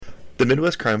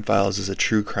Midwest Crime Files is a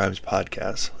true crimes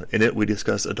podcast. In it, we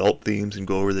discuss adult themes and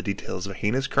go over the details of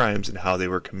heinous crimes and how they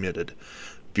were committed.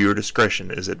 Viewer discretion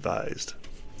is advised.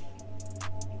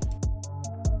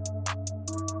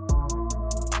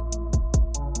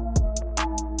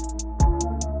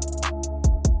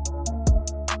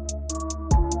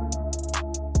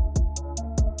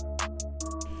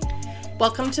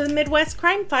 Welcome to the Midwest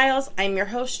Crime Files. I'm your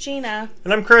host, Gina.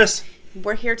 And I'm Chris.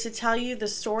 We're here to tell you the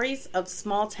stories of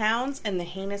small towns and the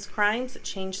heinous crimes that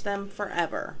changed them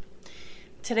forever.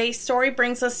 Today's story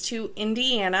brings us to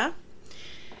Indiana.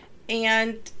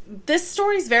 And this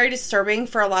story is very disturbing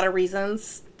for a lot of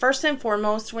reasons. First and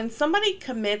foremost, when somebody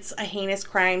commits a heinous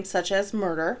crime such as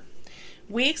murder,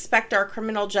 we expect our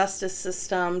criminal justice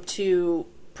system to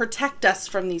protect us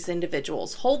from these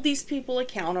individuals, hold these people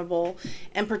accountable,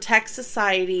 and protect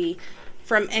society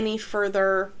from any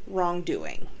further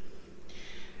wrongdoing.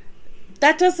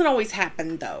 That doesn't always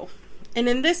happen, though. And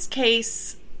in this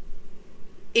case,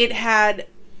 it had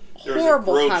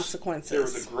horrible consequences. There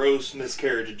was a gross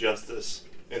miscarriage of justice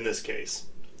in this case.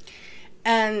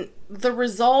 And the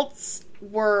results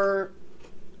were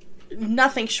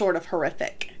nothing short of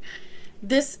horrific.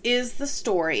 This is the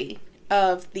story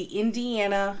of the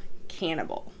Indiana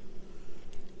Cannibal.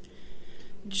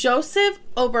 Joseph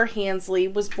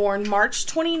Oberhansley was born March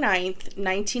 29th,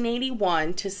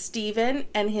 1981 to Stephen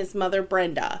and his mother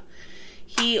Brenda.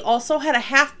 He also had a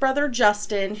half-brother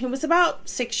Justin, who was about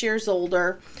 6 years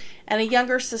older, and a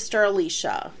younger sister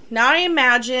Alicia. Now I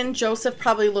imagine Joseph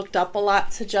probably looked up a lot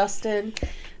to Justin.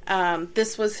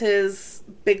 This was his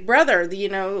big brother.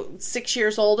 6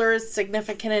 years older is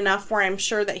significant enough where I'm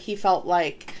sure that he felt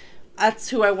like, that's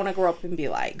who I want to grow up and be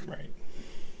like. Right.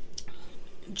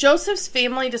 Joseph's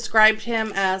family described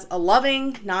him as a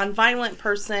loving, nonviolent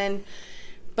person,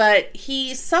 but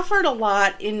he suffered a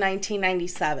lot in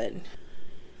 1997.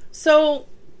 So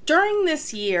during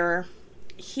this year,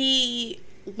 he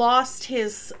lost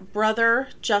his brother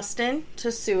Justin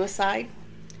to suicide.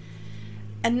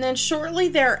 And then shortly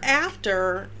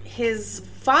thereafter, his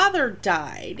father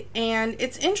died. And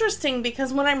it's interesting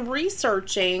because when I'm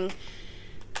researching,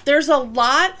 there's a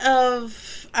lot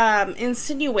of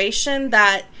insinuation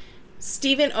that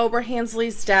Stephen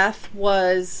Oberhansley's death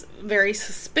was very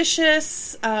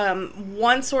suspicious.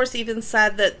 One source even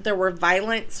said that there were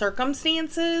violent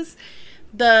circumstances.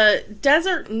 The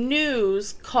Desert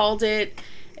News called it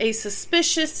a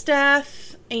suspicious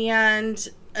death and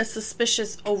a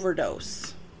suspicious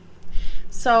overdose.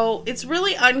 So it's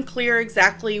really unclear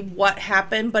exactly what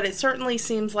happened, but it certainly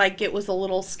seems like it was a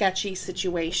little sketchy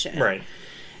situation. Right.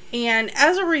 And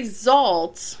as a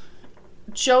result,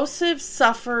 Joseph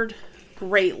suffered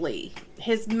greatly.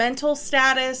 His mental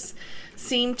status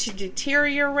seemed to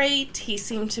deteriorate. He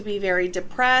seemed to be very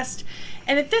depressed.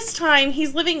 And at this time,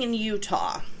 he's living in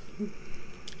Utah.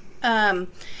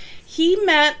 He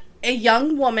met a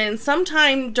young woman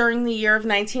sometime during the year of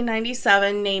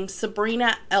 1997 named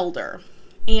Sabrina Elder.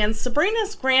 And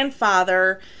Sabrina's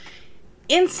grandfather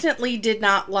instantly did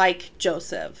not like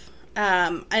Joseph.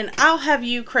 And I'll have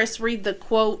you, Chris, read the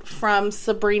quote from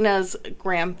Sabrina's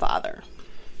grandfather.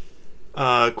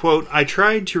 Quote, "I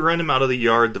tried to run him out of the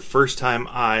yard the first time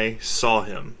I saw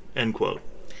him." End quote.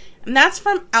 And that's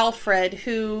from Alfred,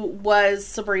 who was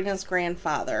Sabrina's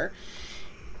grandfather.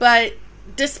 But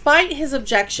despite his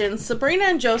objections, Sabrina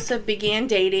and Joseph began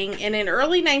dating, and in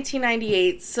early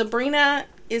 1998, Sabrina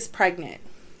is pregnant.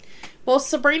 Both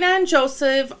Sabrina and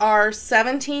Joseph are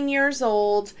 17 years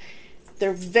old.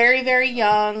 They're very, very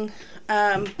young,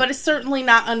 but it's certainly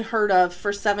not unheard of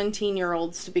for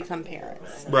 17-year-olds to become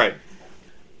parents. Right.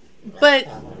 But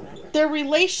their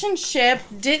relationship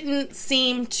didn't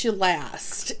seem to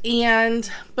last.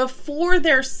 And before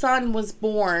their son was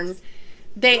born,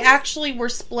 they actually were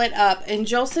split up, and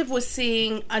Joseph was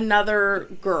seeing another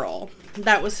girl.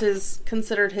 That was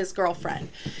considered his girlfriend.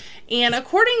 And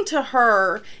according to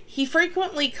her, he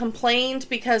frequently complained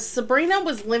because Sabrina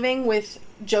was living with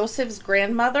Joseph's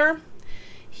grandmother.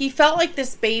 He felt like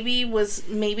this baby was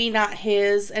maybe not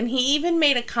his, and he even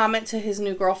made a comment to his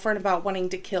new girlfriend about wanting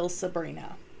to kill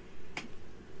Sabrina.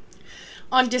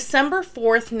 On December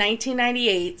 4th,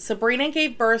 1998, Sabrina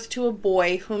gave birth to a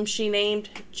boy whom she named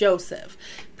Joseph,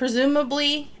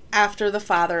 presumably after the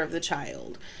father of the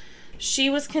child. She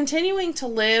was continuing to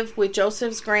live with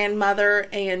Joseph's grandmother,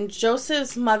 and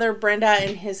Joseph's mother, Brenda,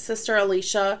 and his sister,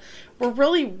 Alicia, were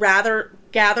really rather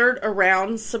gathered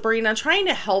around Sabrina, trying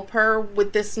to help her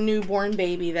with this newborn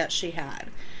baby that she had.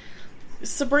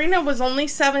 Sabrina was only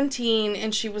 17,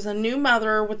 and she was a new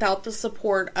mother without the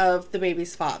support of the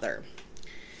baby's father.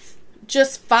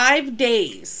 Just 5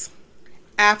 days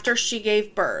after she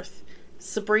gave birth,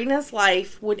 Sabrina's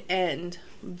life would end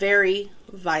very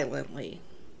violently.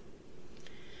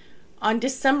 On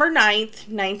December 9th,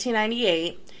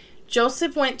 1998,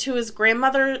 Joseph went to his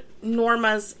grandmother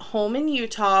Norma's home in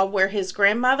Utah, where his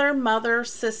grandmother, mother,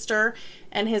 sister,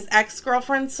 and his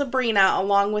ex-girlfriend Sabrina,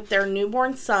 along with their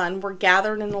newborn son, were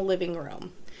gathered in the living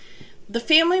room. The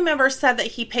family member said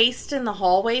that he paced in the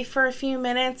hallway for a few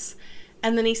minutes,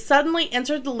 and then he suddenly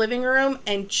entered the living room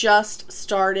and just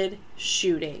started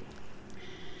shooting.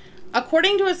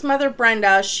 According to his mother,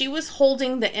 Brenda, she was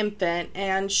holding the infant,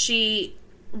 and she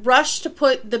rushed to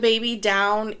put the baby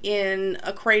down in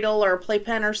a cradle or a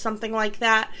playpen or something like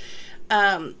that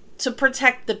to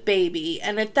protect the baby.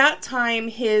 And at that time,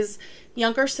 his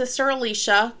younger sister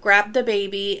Alicia grabbed the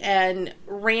baby and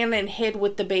ran and hid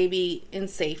with the baby in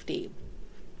safety.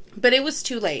 But it was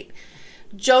too late.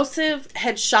 Joseph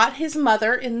had shot his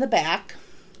mother in the back,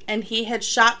 and he had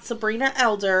shot Sabrina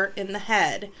Elder in the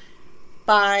head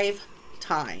 5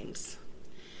 times.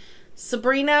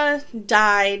 Sabrina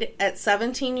died at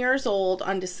 17 years old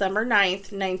on December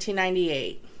 9th,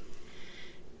 1998.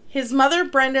 His mother,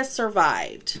 Brenda,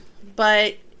 survived,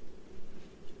 but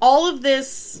all of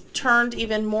this turned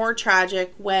even more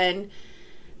tragic when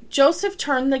Joseph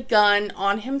turned the gun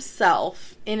on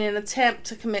himself in an attempt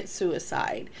to commit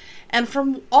suicide. And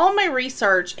from all my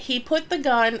research, he put the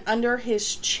gun under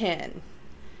his chin.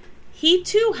 He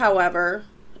too, however,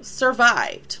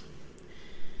 survived.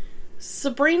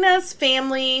 Sabrina's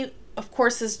family, of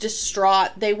course, is distraught.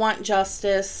 They want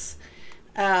justice.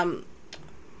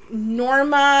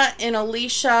 Norma and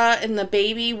Alicia and the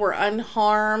baby were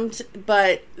unharmed,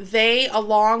 but they,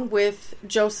 along with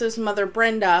Joseph's mother,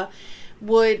 Brenda,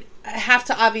 would have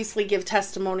to obviously give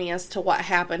testimony as to what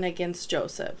happened against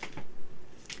Joseph.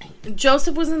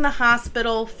 Joseph was in the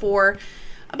hospital for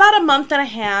about a month and a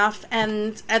half,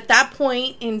 and at that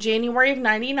point, in January of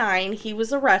 99, he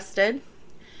was arrested.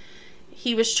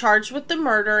 He was charged with the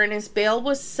murder, and his bail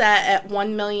was set at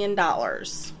 $1 million.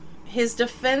 His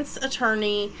defense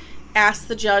attorney asked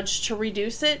the judge to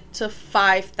reduce it to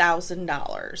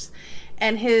 $5,000.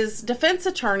 And his defense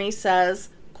attorney says,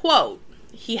 quote,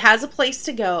 "He has a place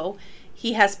to go.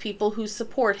 He has people who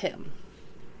support him."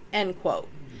 End quote.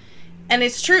 And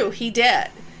it's true, he did.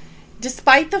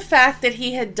 Despite the fact that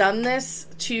he had done this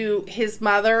to his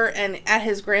mother and at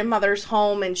his grandmother's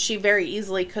home, and she very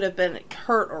easily could have been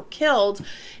hurt or killed,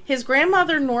 his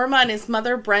grandmother Norma and his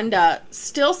mother Brenda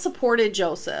still supported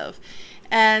Joseph.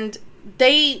 And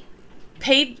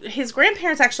his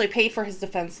grandparents actually paid for his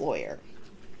defense lawyer.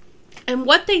 And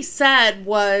what they said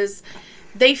was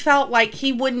they felt like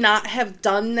he would not have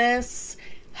done this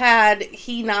had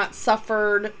he not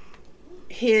suffered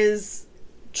his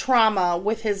trauma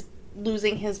with his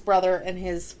losing his brother and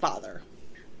his father.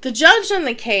 The judge in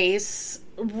the case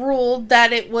ruled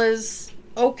that it was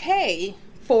okay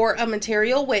for a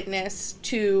material witness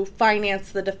to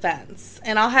finance the defense.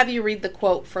 And I'll have you read the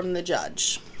quote from the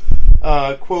judge.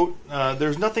 Quote,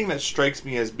 "There's nothing that strikes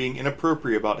me as being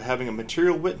inappropriate about having a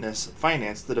material witness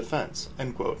finance the defense."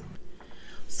 End quote.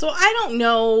 So I don't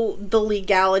know the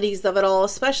legalities of it all,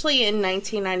 especially in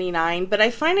 1999, but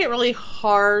I find it really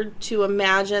hard to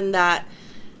imagine that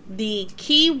the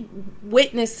key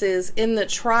witnesses in the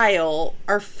trial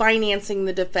are financing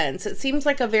the defense. It seems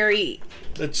like a very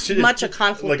much a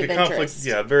conflict of interest.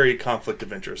 Very conflict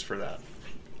of interest for that.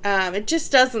 It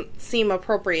just doesn't seem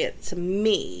appropriate to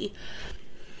me.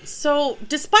 So,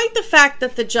 despite the fact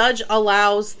that the judge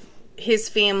allows his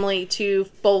family to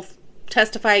both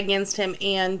testify against him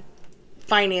and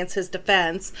finance his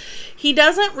defense, he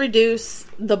doesn't reduce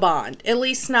the bond, at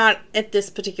least not at this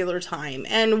particular time.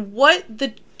 And what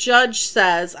the judge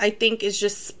says, I think, is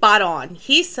just spot on.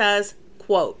 He says,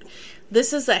 quote,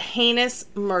 "This is a heinous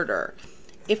murder.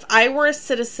 If I were a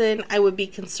citizen, I would be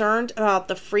concerned about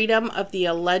the freedom of the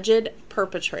alleged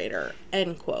perpetrator,"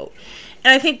 end quote.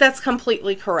 And I think that's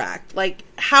completely correct. Like,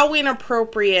 how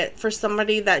inappropriate for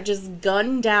somebody that just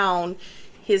gunned down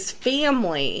his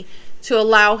family to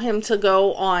allow him to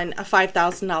go on a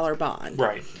 $5,000 bond.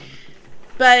 Right.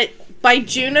 But by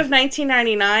June of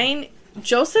 1999,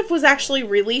 Joseph was actually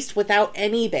released without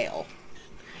any bail.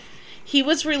 He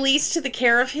was released to the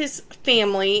care of his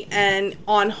family and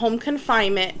on home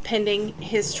confinement pending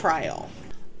his trial.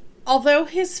 Although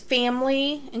his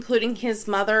family, including his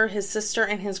mother, his sister,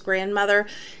 and his grandmother,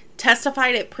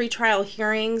 testified at pretrial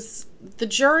hearings, the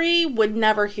jury would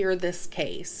never hear this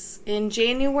case. In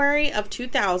January of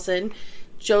 2000,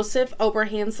 Joseph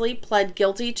Oberhansley pled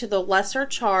guilty to the lesser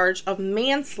charge of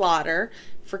manslaughter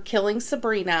for killing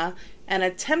Sabrina and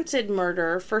attempted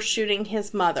murder for shooting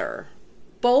his mother.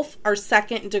 Both are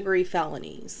second-degree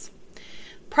felonies.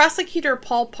 Prosecutor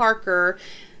Paul Parker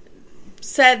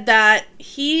said that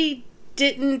he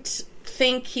didn't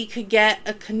think he could get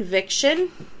a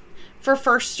conviction for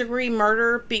first-degree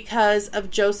murder because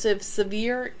of Joseph's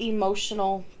severe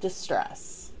emotional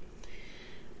distress.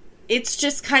 It's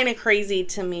just kind of crazy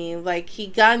to me. Like, he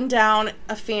gunned down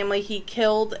a family. He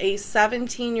killed a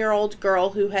 17-year-old girl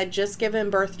who had just given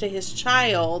birth to his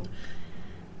child.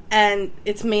 And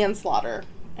it's manslaughter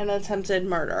and attempted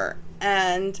murder.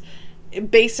 And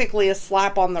basically a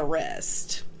slap on the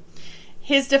wrist.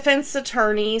 His defense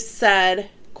attorney said,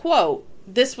 quote,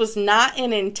 "This was not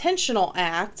an intentional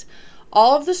act.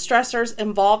 All of the stressors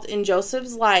involved in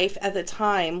Joseph's life at the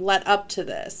time led up to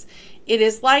this. It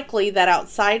is likely that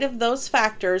outside of those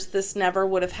factors, this never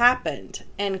would have happened."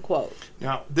 End quote.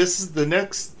 Now, this is the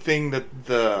next thing that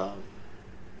the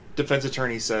defense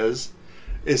attorney says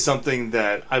is something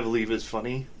that I believe is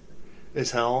funny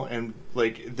as hell, and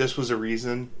like this was a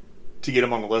reason to get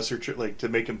him on a lesser, to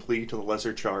make him plead to the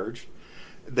lesser charge.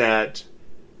 That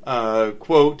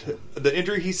quote, "The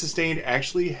injury he sustained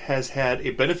actually has had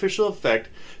a beneficial effect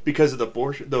because of the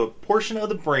portion of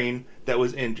the brain that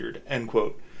was injured." End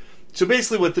quote. So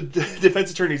basically what the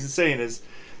defense attorney is saying is,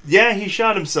 yeah, he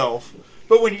shot himself,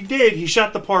 but when he did, he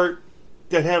shot the part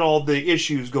that had all the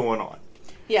issues going on.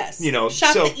 Yes.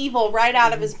 Shot the evil right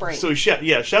out of his brain. So he shot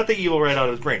the evil right out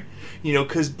of his brain.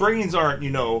 Because brains aren't,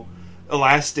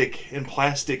 elastic and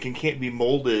plastic and can't be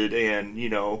molded and,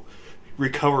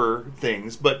 recover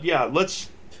things. But yeah, let's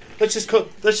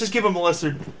just give him a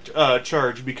lesser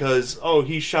charge because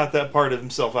he shot that part of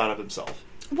himself out of himself.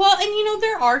 Well, and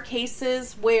there are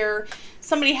cases where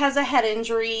somebody has a head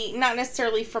injury, not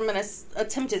necessarily from an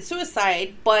attempted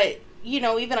suicide, but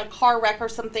even a car wreck or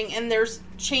something, and there's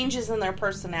changes in their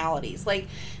personalities. Like,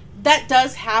 that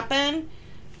does happen,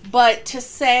 but to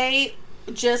say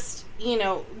just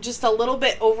a little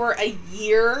bit over a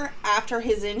year after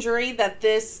his injury that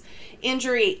this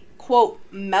injury, quote,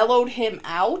 mellowed him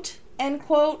out, end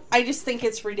quote, I just think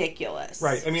it's ridiculous.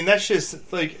 Right. I mean, that's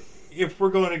just, like, if we're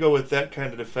going to go with that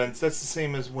kind of defense, that's the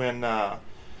same as when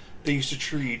they used to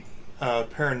treat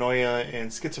paranoia and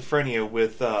schizophrenia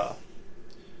with...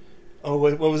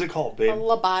 what was it called, babe? A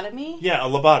lobotomy? Yeah, a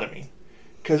lobotomy.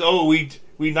 Because,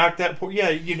 we knocked that...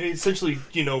 essentially,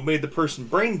 made the person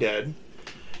brain dead,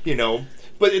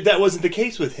 But that wasn't the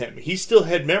case with him. He still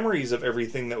had memories of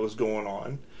everything that was going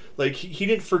on. Like, he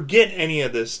didn't forget any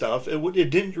of this stuff. It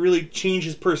didn't really change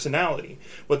his personality.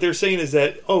 What they're saying is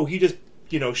that, he just,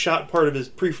 shot part of his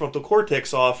prefrontal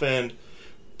cortex off, and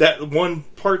that one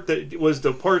part that was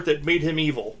the part that made him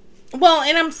evil. Well,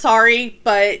 and I'm sorry,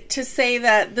 but to say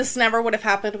that this never would have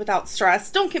happened without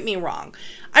stress, don't get me wrong.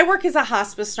 I work as a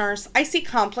hospice nurse. I see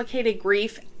complicated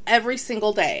grief every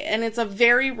single day, and it's a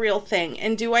very real thing.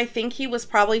 And do I think he was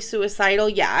probably suicidal?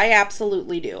 Yeah, I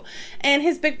absolutely do. And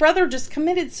his big brother just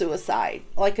committed suicide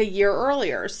like a year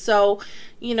earlier. So,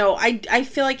 I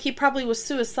feel like he probably was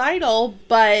suicidal,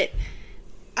 but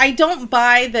I don't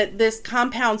buy that this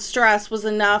compound stress was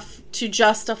enough to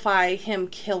justify him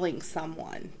killing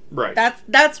someone. Right.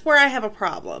 That's where I have a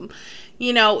problem.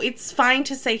 It's fine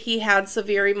to say he had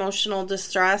severe emotional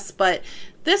distress, but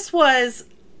this was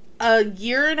a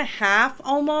year and a half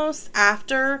almost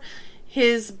after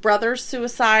his brother's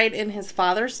suicide and his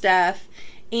father's death,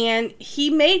 and he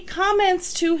made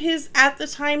comments to his, at the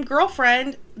time,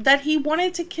 girlfriend that he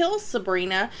wanted to kill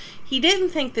Sabrina. He didn't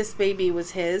think this baby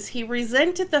was his. He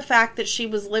resented the fact that she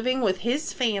was living with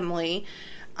his family.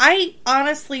 I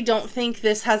honestly don't think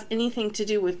this has anything to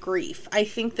do with grief. I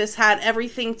think this had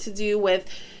everything to do with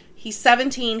he's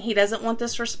 17, he doesn't want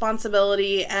this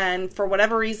responsibility, and for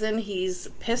whatever reason, he's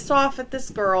pissed off at this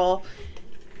girl,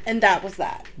 and that was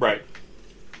that. Right.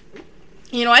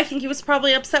 I think he was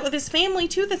probably upset with his family,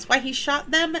 too. That's why he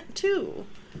shot them, too.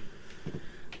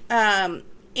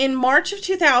 In March of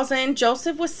 2000,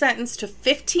 Joseph was sentenced to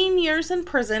 15 years in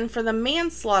prison for the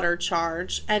manslaughter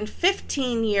charge and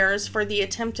 15 years for the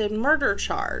attempted murder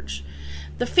charge.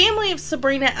 The family of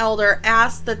Sabrina Elder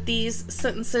asked that these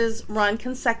sentences run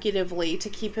consecutively to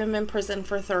keep him in prison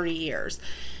for 30 years.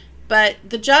 But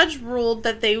the judge ruled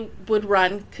that they would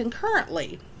run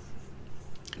concurrently.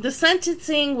 The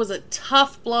sentencing was a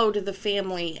tough blow to the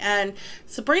family, and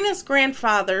Sabrina's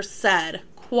grandfather said,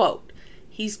 quote,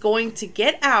 "He's going to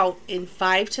get out in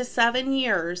 5 to 7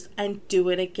 years and do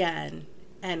it again,"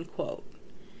 end quote.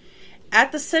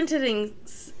 At the sentencing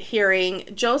hearing,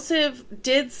 Joseph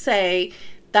did say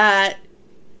that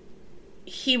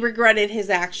he regretted his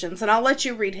actions, and I'll let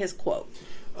you read his quote.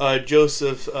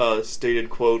 Joseph stated,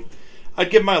 quote, "I'd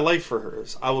give my life for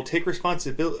hers. I will take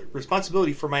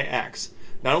responsibility for my acts,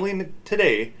 not only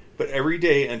today, but every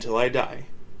day until I die,"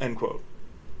 end quote.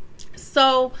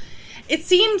 So it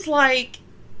seems like,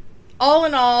 all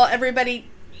in all, everybody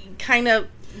kind of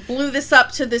blew this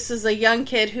up to this is a young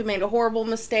kid who made a horrible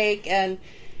mistake, and,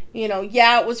 you know,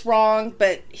 yeah, it was wrong,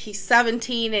 but he's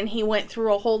 17 and he went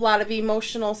through a whole lot of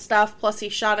emotional stuff, plus he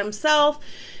shot himself.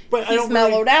 But he's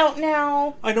mellowed out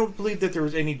now. I don't believe that there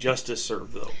was any justice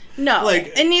served, though. No,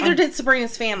 and neither did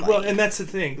Sabrina's family. Well, and that's the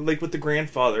thing. Like with the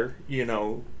grandfather, you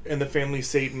know, and the family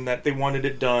Satan, that they wanted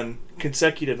it done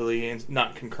consecutively and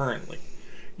not concurrently.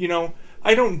 You know,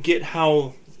 I don't get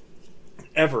how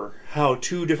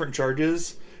two different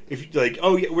charges, if like,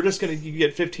 oh yeah, we're just going to, you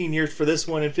get 15 years for this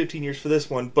one and 15 years for this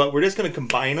one, but we're just going to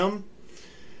combine them,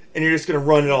 and you're just going to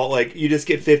run it all, like, you just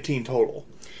get 15 total.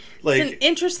 Like, it's an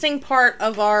interesting part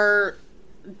of our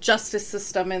justice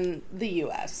system in the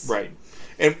U.S. Right.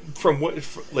 And from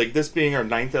like this being our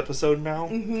 9th episode now,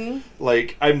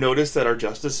 like, I've noticed that our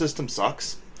justice system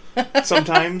sucks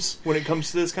sometimes when it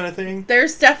comes to this kind of thing.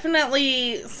 There's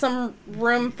definitely some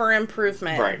room for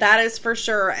improvement. Right. That is for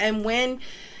sure. And when,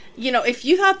 you know, if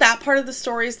you thought that part of the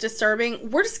story is disturbing,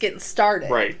 we're just getting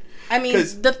started. Right. I mean,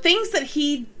 the things that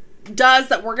he does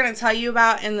that we're going to tell you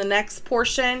about in the next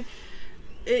portion,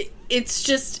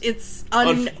 it's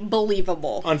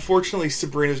unbelievable. Unfortunately,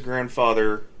 Sabrina's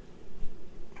grandfather,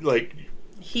 like,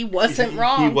 he wasn't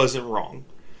wrong. He wasn't wrong.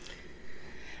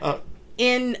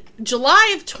 In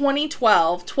July of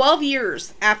 2012, 12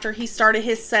 years after he started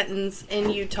his sentence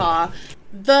in Utah,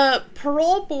 the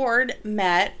parole board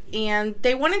met and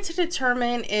they wanted to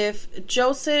determine if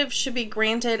Joseph should be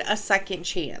granted a second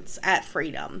chance at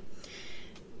freedom.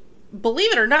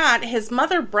 Believe it or not, his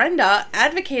mother, Brenda,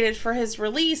 advocated for his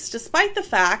release despite the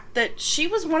fact that she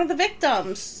was one of the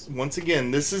victims. Once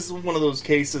again, this is one of those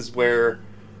cases where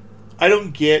I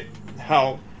don't get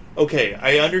how... Okay,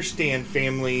 I understand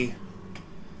family.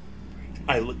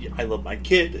 I love my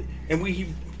kid. And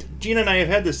Gina and I have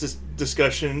had this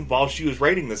discussion while she was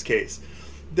writing this case.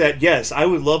 That, yes, I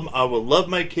will love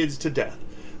my kids to death.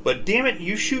 But damn it,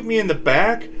 you shoot me in the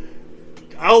back...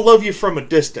 I'll love you from a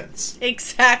distance.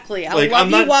 Exactly. I'll love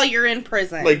you while you're in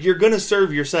prison. Like, you're going to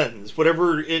serve your sentence,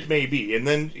 whatever it may be. And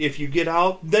then if you get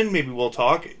out, then maybe we'll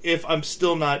talk. If I'm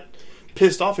still not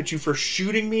pissed off at you for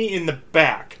shooting me in the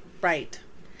back. Right.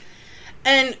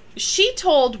 And she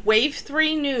told Wave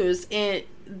 3 News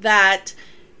that,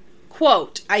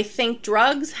 quote, "I think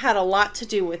drugs had a lot to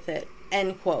do with it,"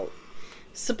 end quote.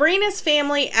 Sabrina's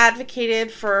family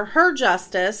advocated for her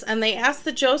justice, and they asked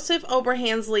that Joseph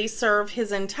Oberhansley serve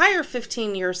his entire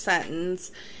 15-year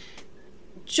sentence.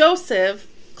 Joseph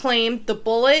claimed the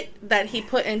bullet that he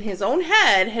put in his own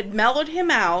head had mellowed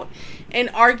him out and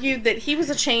argued that he was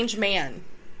a changed man.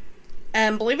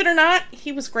 And believe it or not,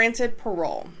 he was granted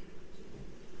parole.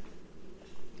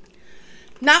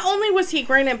 Not only was he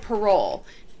granted parole,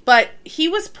 but he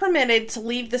was permitted to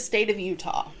leave the state of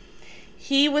Utah.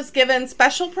 He was given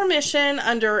special permission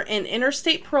under an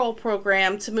interstate parole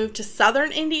program to move to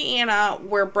southern Indiana,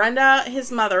 where Brenda,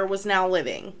 his mother, was now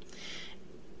living.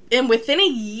 And within a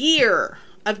year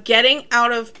of getting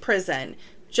out of prison,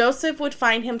 Joseph would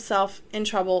find himself in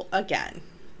trouble again.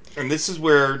 And this is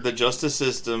where the justice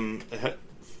system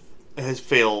has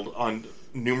failed on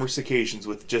numerous occasions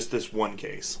with just this one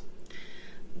case.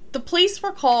 The police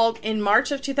were called in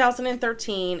March of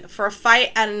 2013 for a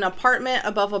fight at an apartment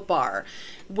above a bar.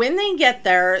 When they get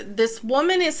there, this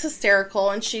woman is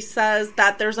hysterical and she says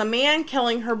that there's a man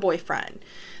killing her boyfriend.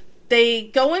 They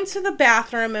go into the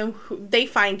bathroom and they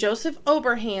find Joseph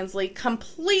Oberhansley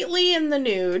completely in the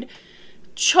nude,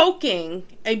 choking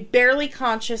a barely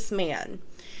conscious man.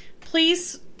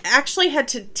 Police actually had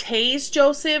to tase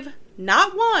Joseph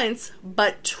not once,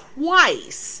 but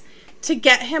twice to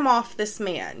get him off this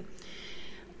man.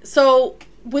 So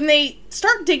when they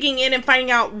start digging in and finding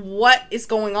out what is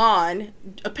going on,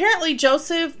 apparently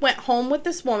Joseph went home with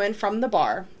this woman from the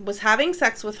bar, was having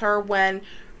sex with her when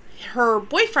her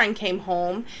boyfriend came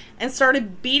home and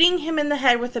started beating him in the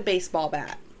head with a baseball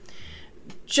bat.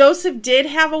 Joseph did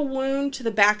have a wound to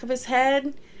the back of his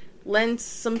head, lends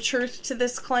some truth to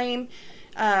this claim.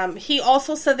 He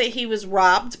also said that he was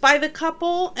robbed by the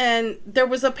couple, and there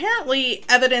was apparently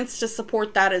evidence to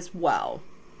support that as well.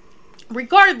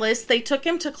 Regardless, they took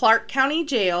him to Clark County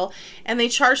Jail, and they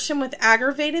charged him with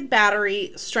aggravated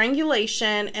battery,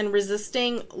 strangulation, and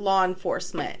resisting law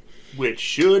enforcement. Which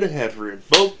should have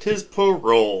revoked his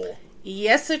parole.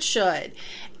 Yes, it should.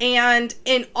 And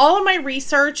in all of my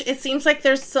research, it seems like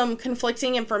there's some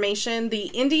conflicting information. The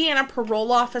Indiana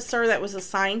parole officer that was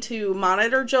assigned to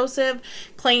monitor Joseph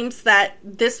claims that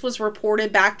this was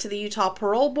reported back to the Utah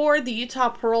Parole Board. The Utah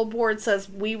Parole Board says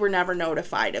we were never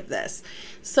notified of this.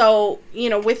 So,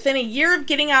 within a year of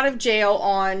getting out of jail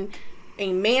on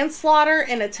a manslaughter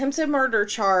and attempted murder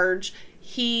charge.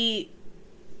 He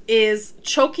is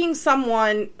choking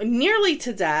someone nearly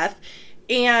to death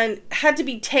and had to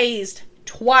be tased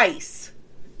twice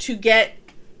to get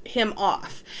him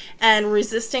off, and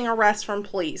resisting arrest from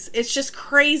police. It's just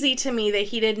crazy to me that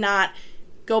he did not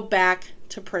go back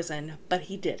to prison, but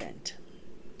he didn't.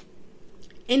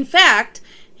 In fact,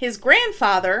 his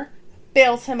grandfather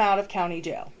bails him out of county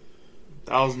jail.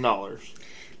 $1,000.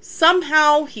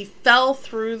 Somehow he fell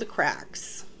through the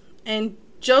cracks, and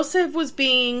Joseph was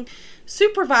being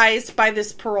supervised by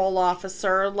this parole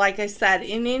officer, like I said,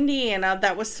 in Indiana,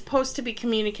 that was supposed to be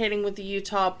communicating with the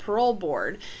Utah Parole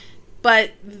Board.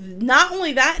 But not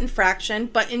only that infraction,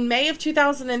 but in May of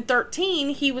 2013,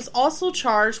 he was also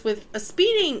charged with a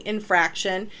speeding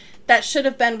infraction that should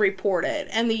have been reported.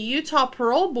 And the Utah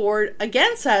Parole Board,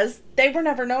 again, says they were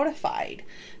never notified.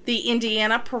 The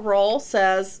Indiana Parole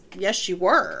says, yes, you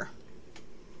were.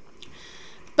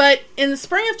 But in the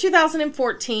spring of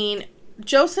 2014,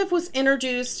 Joseph was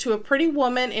introduced to a pretty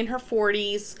woman in her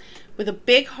 40s with a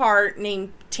big heart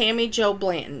named Tammy Jo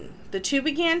Blanton. The two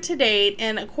began to date,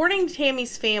 and according to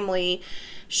Tammy's family,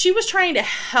 she was trying to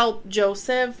help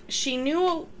Joseph. She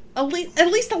knew at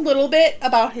least a little bit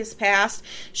about his past.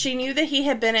 She knew that he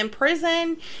had been in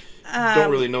prison.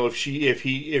 Don't really know if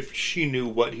she knew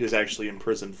what he was actually in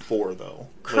prison for, though.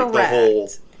 Correct. Like the whole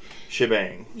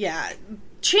shebang. Yeah.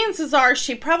 Chances are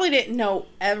she probably didn't know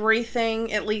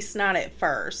everything, at least not at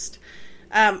first.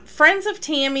 Friends of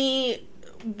Tammy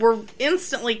were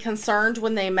instantly concerned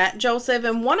when they met Joseph,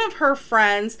 and one of her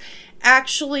friends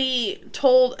actually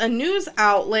told a news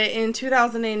outlet in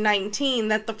 2019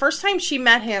 that the first time she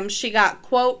met him, she got,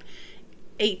 quote,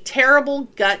 a terrible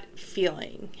gut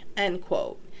feeling, end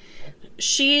quote.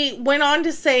 She went on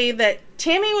to say that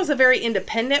Tammy was a very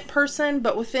independent person,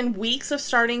 but within weeks of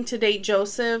starting to date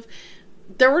Joseph,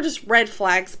 there were just red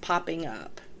flags popping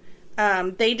up.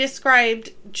 They described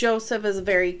Joseph as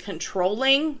very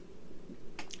controlling.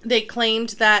 They claimed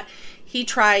that he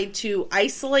tried to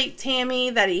isolate Tammy,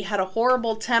 that he had a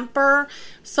horrible temper.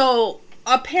 So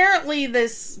apparently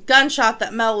this gunshot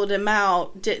that mellowed him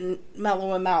out didn't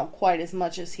mellow him out quite as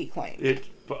much as he claimed. It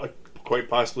quite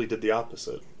possibly did the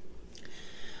opposite.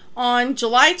 On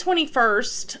July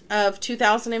 21st of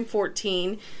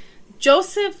 2014,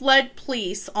 Joseph led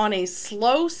police on a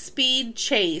slow-speed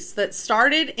chase that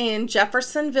started in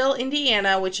Jeffersonville,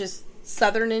 Indiana, which is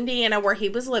southern Indiana where he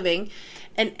was living,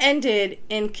 and ended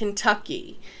in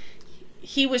Kentucky.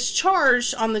 He was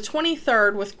charged on the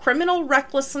 23rd with criminal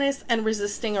recklessness and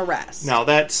resisting arrest. Now,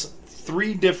 that's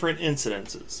 3 different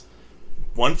incidences.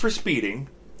 1 for speeding,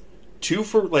 2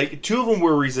 of them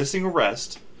were resisting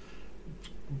arrest,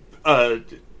 evading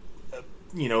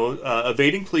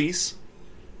police,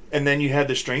 and then you had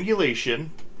the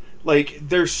strangulation. Like,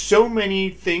 there's so many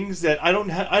things that I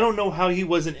don't know how he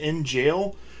wasn't in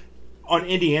jail on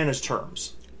Indiana's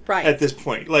terms. Right. At this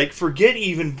point. Like, forget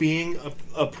even being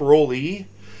a parolee.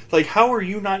 Like, how are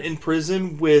you not in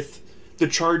prison with the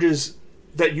charges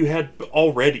that you had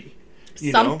already?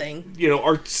 Something.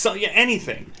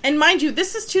 Anything. And mind you,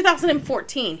 this is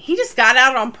 2014. He just got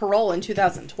out on parole in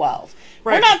 2012.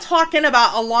 Right. We're not talking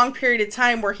about a long period of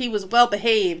time where he was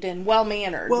well-behaved and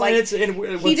well-mannered. Well,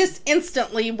 he just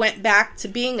instantly went back to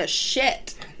being a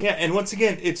shit. Yeah, and once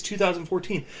again, it's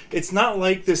 2014. It's not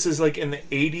like this is like in the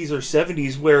 80s or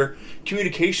 70s where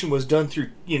communication was done through,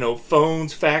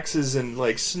 phones, faxes, and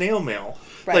like snail mail.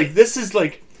 Right. Like, this is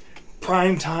like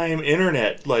prime time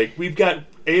internet. Like, we've got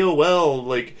AOL,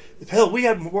 like, hell, we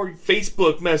have more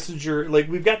Facebook Messenger. Like,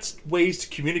 we've got ways to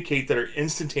communicate that are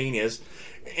instantaneous.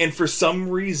 And for some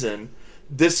reason,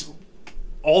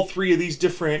 all 3 of these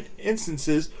different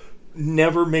instances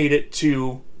never made it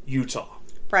to Utah.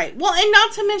 Right. Well, and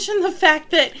not to mention the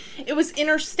fact that it was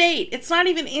interstate. It's not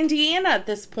even Indiana at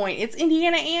this point. It's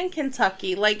Indiana and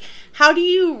Kentucky. Like, how do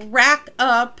you rack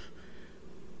up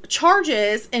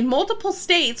charges in multiple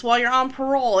states while you're on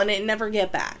parole and it never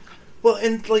get back? Well,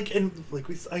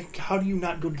 how do you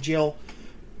not go to jail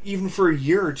even for a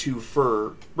year or 2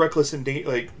 for reckless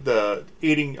the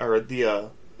aiding or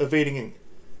the evading?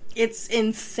 It's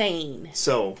insane.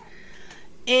 So,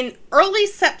 in early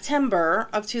September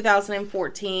of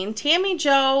 2014, Tammy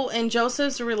Jo and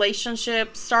Joseph's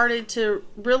relationship started to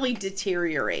really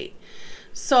deteriorate.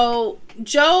 So,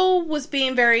 Jo was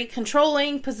being very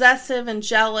controlling, possessive, and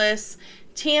jealous.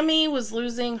 Tammy was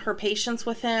losing her patience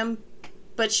with him,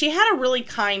 but she had a really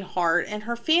kind heart, and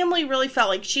her family really felt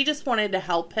like she just wanted to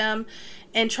help him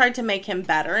and tried to make him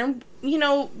better. And,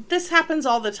 this happens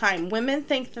all the time. Women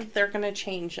think that they're going to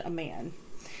change a man.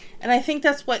 And I think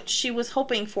that's what she was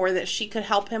hoping for, that she could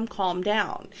help him calm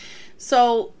down.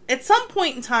 So at some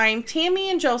point in time, Tammy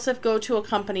and Joseph go to a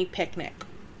company picnic.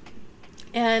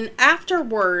 And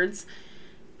afterwards,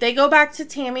 they go back to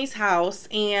Tammy's house,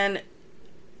 and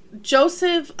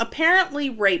Joseph apparently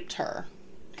raped her.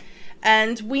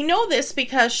 And we know this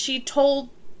because she told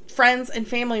friends and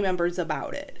family members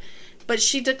about it. But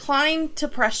she declined to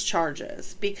press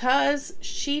charges because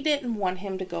she didn't want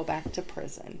him to go back to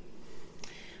prison.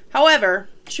 However,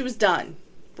 she was done.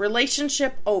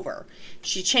 Relationship over.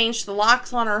 She changed the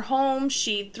locks on her home.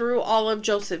 She threw all of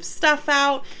Joseph's stuff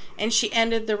out, and she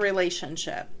ended the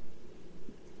relationship.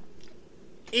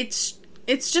 It's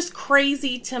just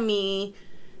crazy to me.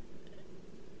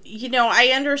 You know, I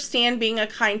understand being a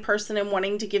kind person and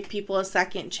wanting to give people a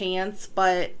second chance,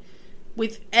 but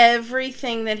with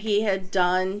everything that he had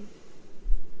done,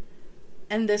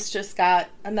 and this just got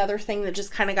another thing that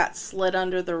just kind of got slid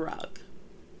under the rug.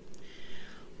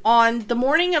 On the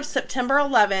morning of September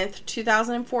 11th,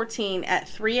 2014 at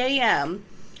 3 a.m.,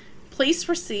 police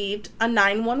received a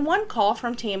 911 call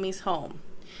from Tammy's home.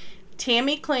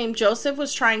 Tammy claimed Joseph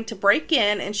was trying to break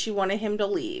in and she wanted him to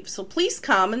leave. So police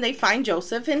come and they find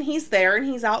Joseph, and he's there and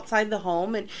he's outside the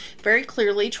home and very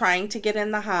clearly trying to get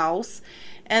in the house.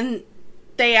 And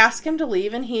they ask him to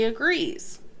leave and he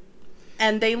agrees.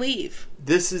 And they leave.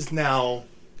 This is now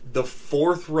the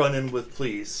fourth run-in with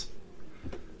police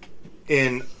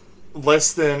in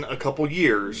less than a couple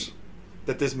years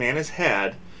that this man has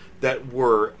had that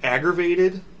were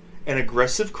aggravated and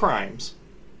aggressive crimes,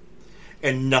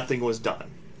 and nothing was done.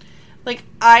 Like,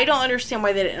 I don't understand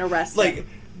why they didn't arrest him. Like,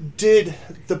 did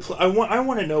the I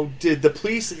want to know, did the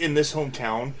police in this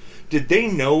hometown, did they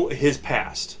know his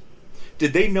past?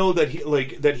 Did they know that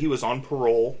he was on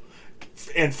parole,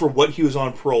 and for what he was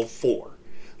on parole for?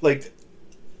 Like,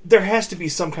 there has to be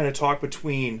some kind of talk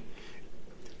between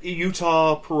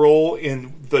Utah parole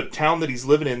in the town that he's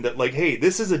living in, that, like, hey,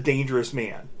 this is a dangerous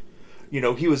man. You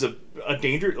know, he was a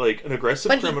danger, like an aggressive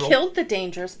criminal. But he killed the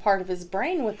dangerous part of his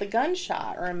brain with the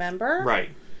gunshot, remember? Right.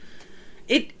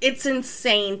 It's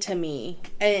insane to me.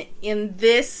 In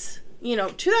this,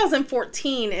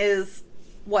 2014 is,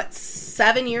 what,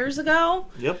 7 years ago?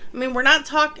 Yep. I mean, we're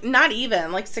not not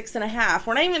even, like 6.5.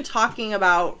 We're not even talking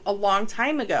about a long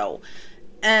time ago.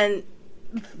 And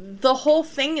the whole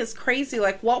thing is crazy.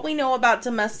 Like, what we know about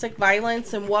domestic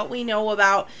violence and what we know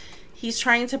about he's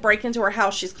trying to break into her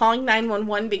house. She's calling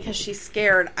 911 because she's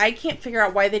scared. I can't figure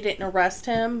out why they didn't arrest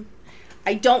him.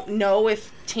 I don't know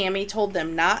if Tammy told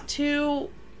them not to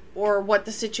or what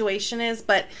the situation is,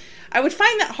 but I would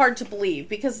find that hard to believe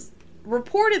because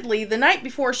reportedly the night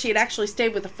before she had actually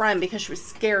stayed with a friend because she was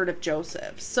scared of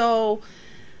Joseph. So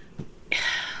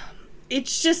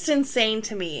it's just insane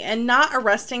to me. And not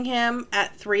arresting him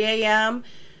at 3 a.m.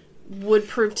 would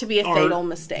prove to be a fatal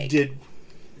mistake.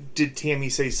 Did Tammy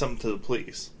say something to the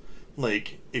police?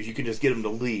 Like, if you can just get him to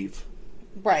leave.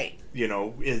 Right.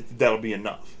 That'll be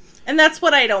enough. And that's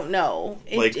what I don't know.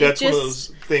 That's one of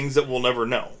those things that we'll never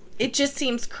know. It just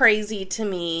seems crazy to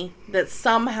me that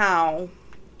somehow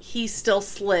he still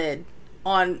slid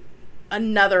on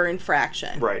another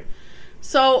infraction. Right.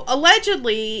 So,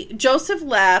 allegedly, Joseph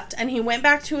left and he went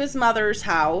back to his mother's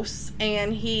house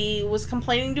and he was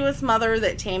complaining to his mother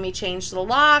that Tammy changed the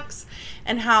locks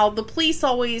and how the police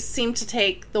always seem to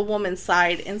take the woman's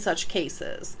side in such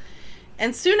cases.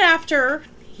 And soon after,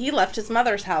 he left his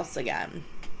mother's house again.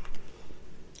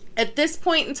 At this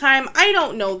point in time, I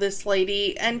don't know this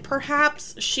lady, and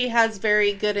perhaps she has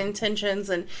very good intentions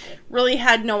and really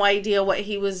had no idea what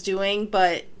he was doing,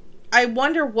 but I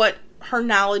wonder what her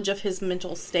knowledge of his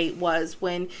mental state was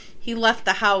when he left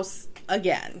the house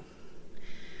again.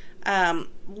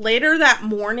 Later that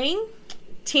morning,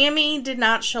 Tammy did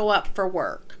not show up for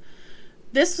work.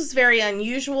 This was very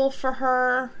unusual for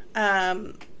her.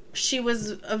 She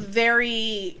was a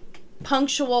very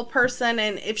punctual person,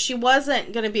 and if she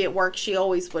wasn't going to be at work, she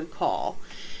always would call.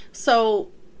 So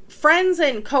friends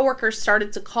and coworkers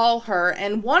started to call her,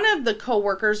 and one of the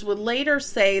coworkers would later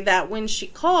say that when she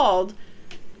called,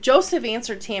 Joseph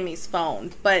answered Tammy's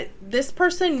phone, but this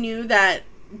person knew that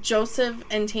Joseph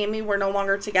and Tammy were no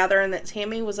longer together and that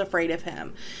Tammy was afraid of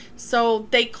him. So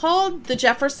they called the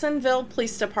Jeffersonville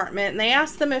Police Department and they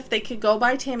asked them if they could go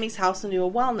by Tammy's house and do a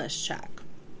wellness check.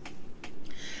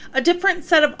 A different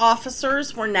set of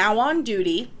officers were now on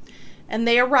duty, and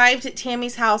they arrived at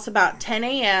Tammy's house about 10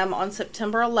 a.m. on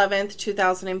September 11th,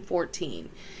 2014.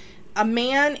 A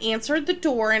man answered the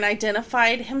door and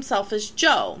identified himself as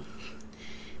Joe.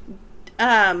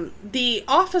 The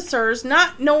officers,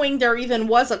 not knowing there even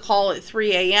was a call at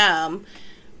 3 a.m.,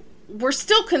 were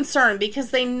still concerned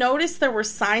because they noticed there were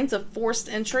signs of forced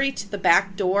entry to the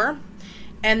back door,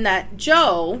 and that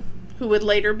Joe, who would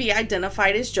later be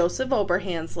identified as Joseph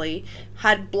Oberhansley,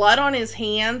 had blood on his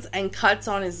hands and cuts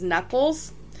on his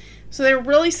knuckles. So they were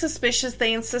really suspicious.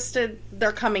 They insisted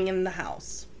they're coming in the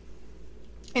house.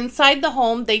 Inside the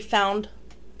home, they found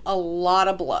a lot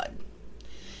of blood.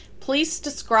 Police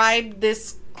described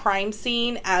this crime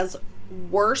scene as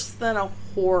worse than a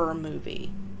horror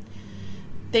movie.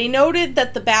 They noted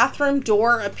that the bathroom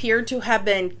door appeared to have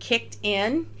been kicked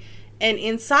in, and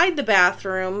inside the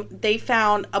bathroom, they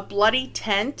found a bloody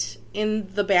tent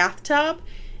in the bathtub.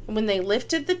 And when they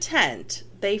lifted the tent,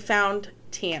 they found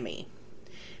Tammy.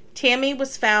 Tammy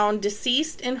was found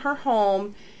deceased in her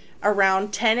home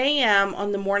around 10 a.m.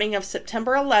 on the morning of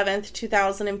September 11th,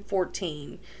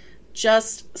 2014,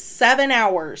 just 7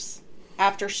 hours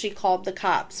after she called the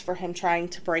cops for him trying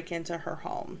to break into her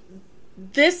home.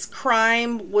 This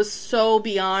crime was so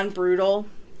beyond brutal.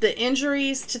 The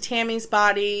injuries to Tammy's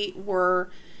body were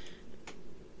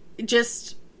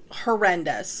just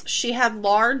horrendous. She had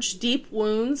large, deep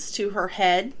wounds to her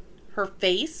head, her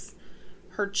face,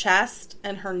 her chest,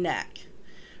 and her neck.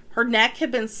 Her neck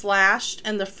had been slashed,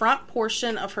 and the front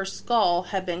portion of her skull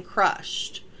had been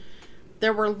crushed.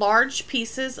 There were large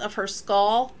pieces of her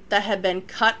skull that had been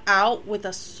cut out with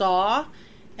a saw,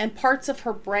 and parts of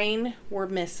her brain were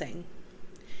missing.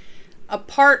 A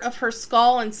part of her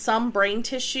skull and some brain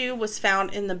tissue was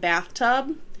found in the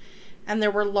bathtub, and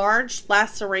there were large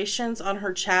lacerations on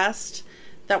her chest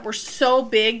that were so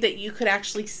big that you could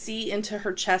actually see into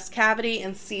her chest cavity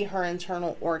and see her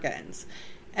internal organs.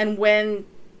 And when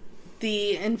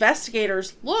the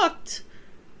investigators looked,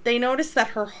 they noticed that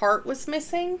her heart was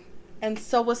missing, and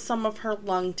so was some of her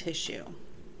lung tissue.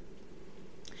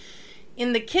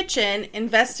 In the kitchen,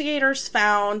 investigators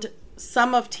found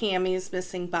some of Tammy's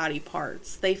missing body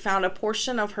parts. They found a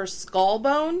portion of her skull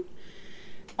bone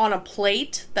on a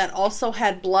plate that also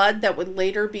had blood that would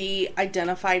later be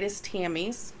identified as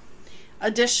Tammy's.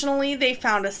 Additionally, they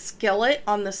found a skillet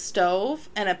on the stove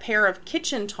and a pair of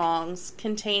kitchen tongs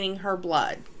containing her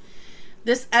blood.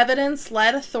 This evidence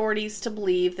led authorities to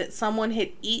believe that someone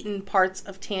had eaten parts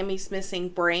of Tammy's missing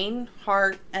brain,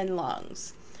 heart, and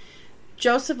lungs.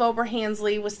 Joseph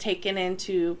Oberhansley was taken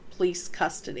into police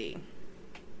custody.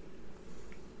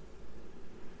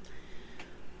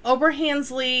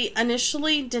 Oberhansley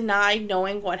initially denied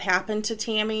knowing what happened to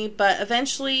Tammy, but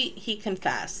eventually he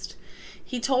confessed.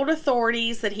 He told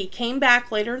authorities that he came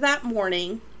back later that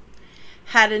morning,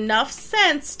 had enough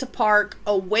sense to park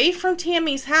away from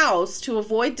Tammy's house to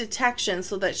avoid detection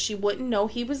so that she wouldn't know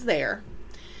he was there.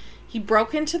 He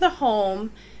broke into the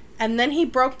home, and then he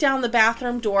broke down the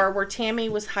bathroom door where Tammy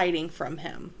was hiding from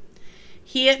him.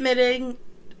 He admitted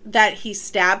that he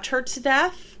stabbed her to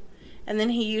death, and then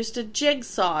he used a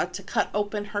jigsaw to cut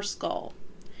open her skull.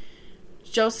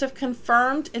 Joseph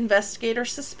confirmed investigator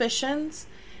suspicions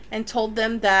and told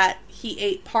them that he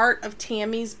ate part of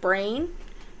Tammy's brain.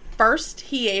 First,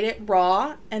 he ate it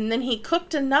raw, and then he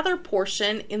cooked another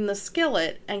portion in the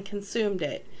skillet and consumed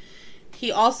it.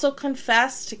 He also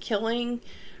confessed to killing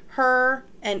her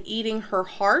and eating her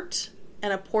heart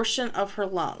and a portion of her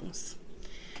lungs.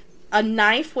 A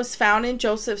knife was found in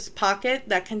Joseph's pocket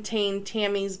that contained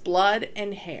Tammy's blood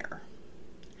and hair.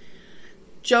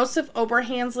 Joseph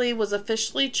Oberhansley was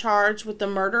officially charged with the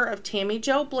murder of Tammy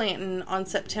Jo Blanton on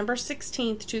September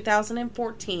 16,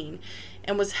 2014,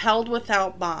 and was held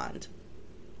without bond.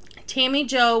 Tammy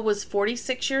Jo was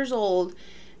 46 years old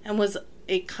and was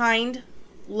a kind,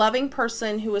 loving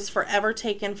person who was forever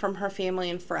taken from her family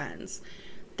and friends.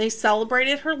 They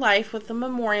celebrated her life with a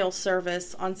memorial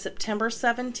service on September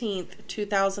 17,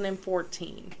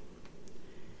 2014.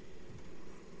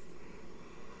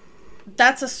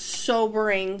 That's a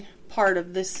sobering part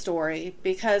of this story,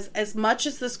 because as much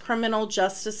as this criminal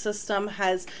justice system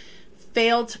has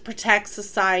failed to protect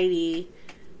society,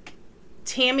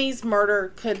 Tammy's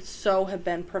murder could so have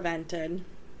been prevented.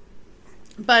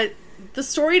 But the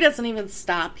story doesn't even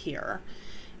stop here.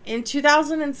 In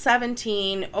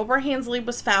 2017, Oberhansley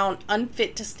was found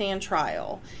unfit to stand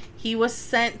trial. He was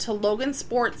sent to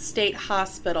Logansport State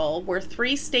Hospital, where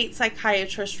 3 state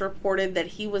psychiatrists reported that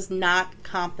he was not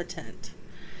competent.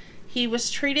 He was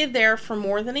treated there for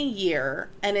more than a year,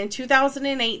 and in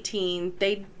 2018,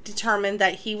 they determined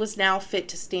that he was now fit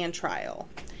to stand trial.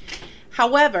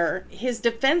 However, his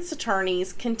defense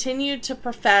attorneys continued to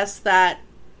profess that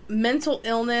mental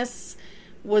illness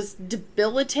was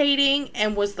debilitating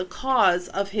and was the cause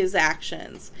of his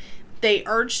actions. They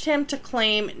urged him to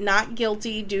claim not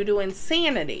guilty due to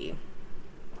insanity.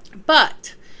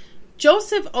 But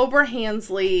Joseph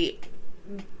Oberhansley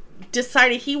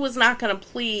decided he was not going to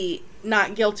plead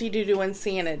not guilty due to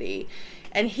insanity.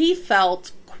 And he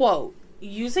felt, quote,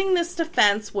 using this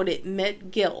defense would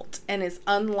admit guilt and is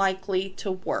unlikely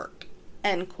to work,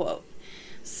 end quote.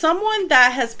 Someone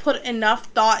that has put enough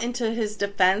thought into his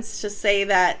defense to say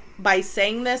that by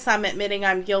saying this, I'm admitting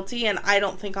I'm guilty and I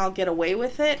don't think I'll get away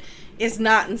with it is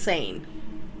not insane.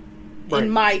 Right. In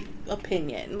my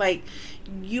opinion. Like,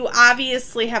 you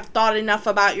obviously have thought enough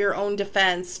about your own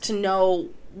defense to know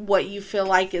what you feel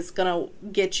like is going to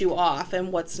get you off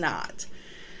and what's not.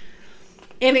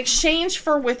 In exchange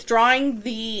for withdrawing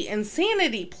the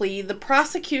insanity plea, the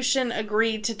prosecution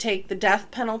agreed to take the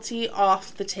death penalty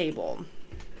off the table.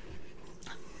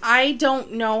 I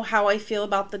don't know how I feel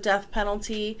about the death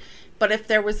penalty, but if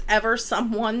there was ever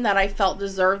someone that I felt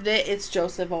deserved it, it's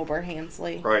Joseph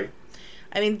Oberhansley. Right.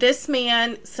 I mean, this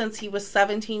man, since he was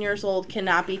 17 years old,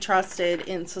 cannot be trusted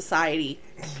in society,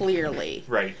 clearly.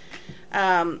 Right.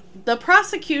 The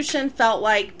prosecution felt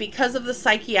like because of the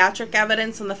psychiatric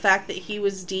evidence and the fact that he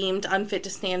was deemed unfit to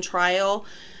stand trial,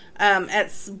 at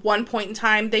one point in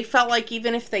time, they felt like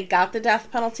even if they got the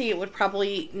death penalty, it would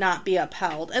probably not be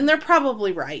upheld. And they're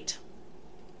probably right.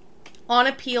 On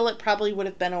appeal, it probably would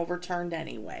have been overturned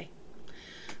anyway.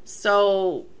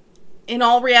 So, in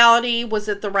all reality, was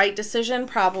it the right decision?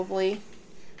 Probably.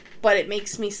 But it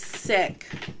makes me sick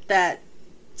that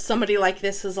somebody like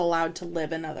this is allowed to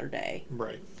live another day.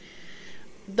 Right.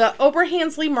 The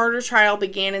Oberhansley murder trial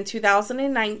began in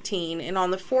 2019, and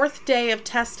on the fourth day of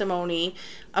testimony,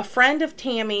 a friend of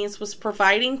Tammy's was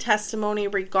providing testimony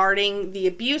regarding the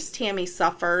abuse Tammy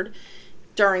suffered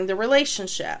during the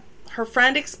relationship. Her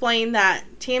friend explained that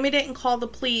Tammy didn't call the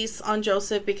police on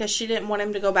Joseph because she didn't want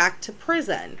him to go back to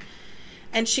prison.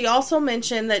 And she also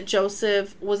mentioned that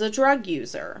Joseph was a drug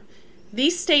user.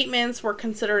 These statements were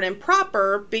considered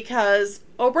improper because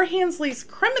Oberhansley's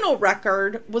criminal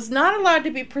record was not allowed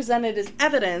to be presented as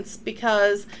evidence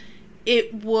because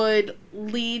it would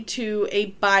lead to a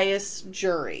biased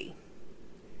jury.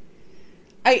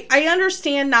 I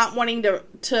understand not wanting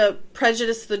to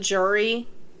prejudice the jury,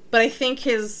 but I think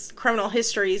his criminal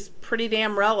history is pretty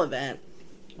damn relevant.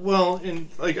 Well, and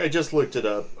like I just looked it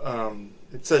up.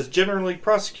 It says, generally,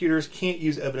 prosecutors can't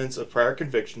use evidence of prior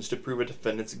convictions to prove a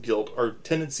defendant's guilt or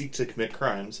tendency to commit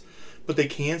crimes, but they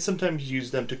can sometimes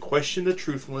use them to question the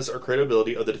truthfulness or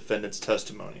credibility of the defendant's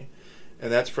testimony.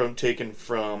 And that's taken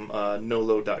from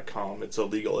nolo.com. It's a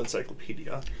legal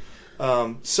encyclopedia.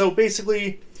 So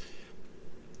basically,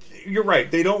 you're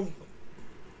right. They don't...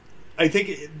 I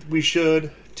think we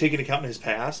should take into account his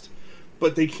past,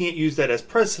 but they can't use that as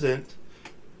precedent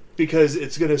because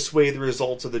it's going to sway the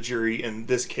results of the jury in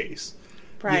this case.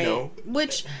 Right. You know?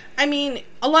 Which, I mean,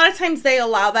 a lot of times they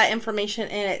allow that information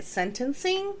in its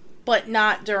sentencing, but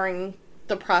not during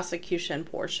the prosecution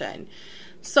portion.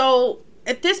 So,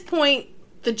 at this point,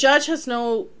 the judge has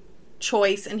no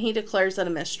choice, and he declares it a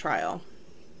mistrial.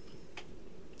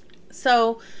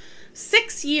 So,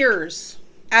 6 years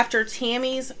after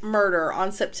Tammy's murder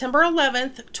on September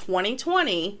 11th,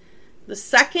 2020... the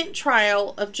second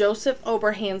trial of Joseph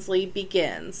Oberhansley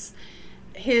begins.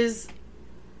 His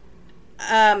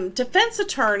defense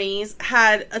attorneys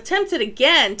had attempted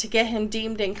again to get him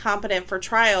deemed incompetent for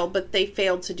trial, but they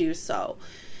failed to do so.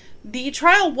 The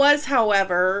trial was,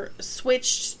 however,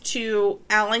 switched to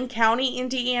Allen County,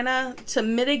 Indiana, to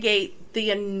mitigate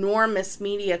the enormous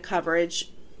media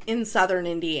coverage in southern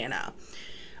Indiana.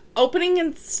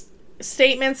 Opening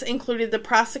statements included the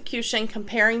prosecution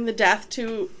comparing the death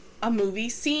to a movie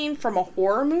scene from a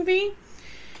horror movie,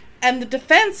 and the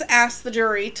defense asked the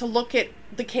jury to look at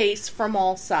the case from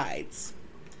all sides.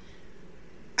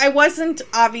 I wasn't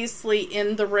obviously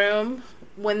in the room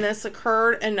when this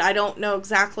occurred, and I don't know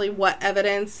exactly what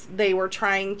evidence they were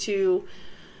trying to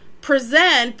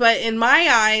present, but in my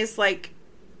eyes, like,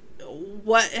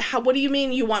 what do you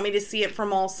mean you want me to see it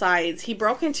from all sides? He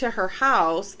broke into her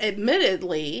house,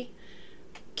 admittedly,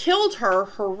 killed her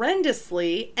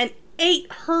horrendously, and ate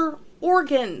her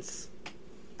organs.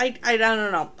 I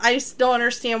don't know. I just don't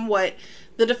understand what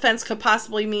the defense could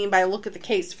possibly mean by look at the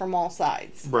case from all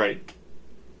sides. Right.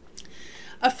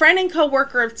 A friend and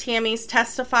co-worker of Tammy's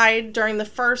testified during the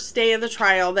first day of the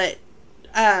trial that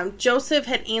Joseph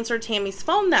had answered Tammy's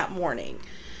phone that morning.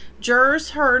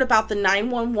 Jurors heard about the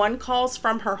 911 calls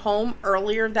from her home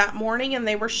earlier that morning, and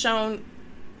they were shown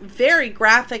very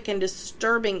graphic and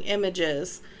disturbing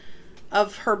images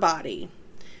of her body.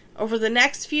 Over the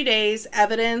next few days,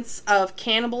 evidence of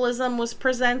cannibalism was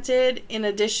presented in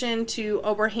addition to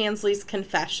Oberhansley's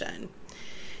confession.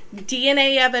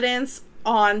 DNA evidence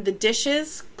on the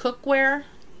dishes, cookware,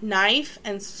 knife,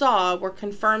 and saw were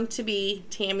confirmed to be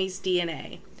Tammy's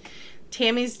DNA.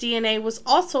 Tammy's DNA was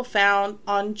also found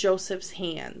on Joseph's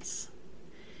hands.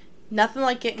 Nothing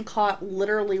like getting caught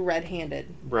literally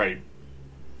red-handed. Right.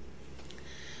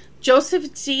 Joseph's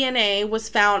DNA was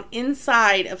found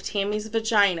inside of Tammy's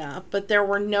vagina, but there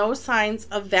were no signs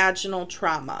of vaginal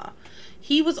trauma.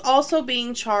 He was also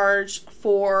being charged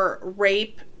for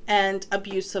rape and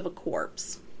abuse of a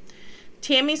corpse.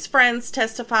 Tammy's friends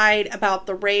testified about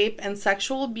the rape and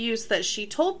sexual abuse that she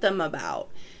told them about.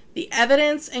 The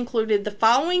evidence included the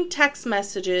following text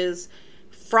messages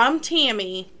from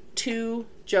Tammy to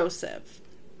Joseph.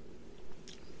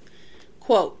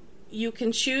 Quote, "You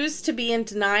can choose to be in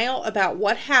denial about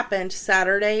what happened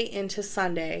Saturday into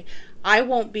Sunday. I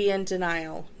won't be in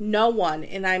denial. No one,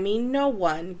 and I mean no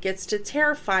one, gets to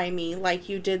terrify me like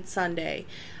you did Sunday.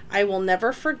 I will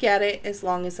never forget it as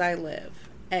long as I live."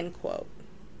 End quote.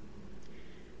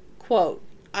 Quote,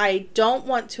 "I don't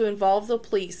want to involve the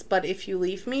police, but if you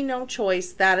leave me no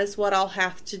choice, that is what I'll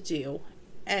have to do."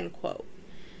 End quote.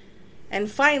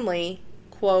 And finally,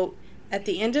 quote, "At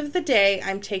the end of the day,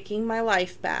 I'm taking my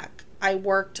life back. I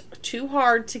worked too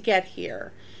hard to get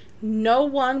here. No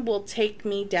one will take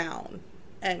me down."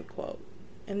 End quote.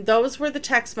 And those were the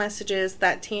text messages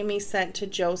that Tammy sent to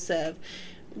Joseph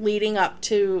leading up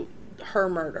to her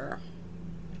murder.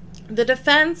 The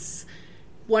defense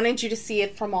wanted you to see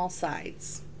it from all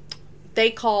sides.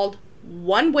 They called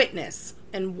one witness,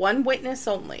 and one witness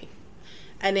only,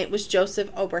 and it was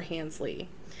Joseph Oberhansley.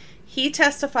 He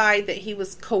testified that he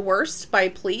was coerced by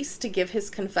police to give his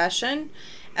confession,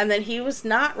 and that he was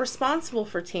not responsible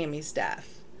for Tammy's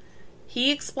death.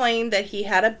 He explained that he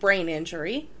had a brain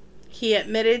injury. He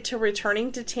admitted to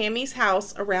returning to Tammy's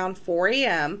house around 4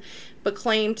 a.m., but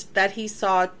claimed that he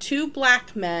saw 2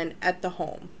 black men at the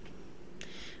home.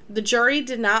 The jury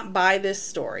did not buy this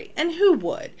story, and who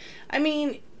would? I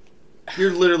mean,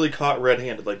 you're literally caught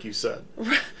red-handed, like you said.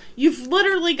 You've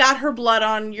literally got her blood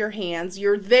on your hands.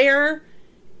 You're there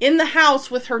in the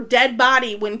house with her dead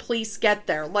body when police get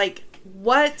there. Like,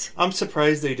 what? I'm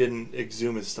surprised they didn't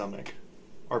exhume his stomach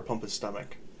or pump his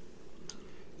stomach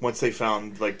once they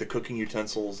found, like, the cooking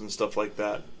utensils and stuff like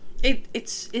that.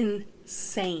 It's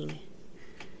insane.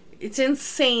 It's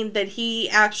insane that he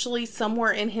actually,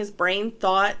 somewhere in his brain,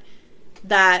 thought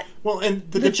that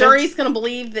and the jury's going to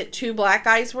believe that 2 black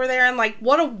guys were there. And, like,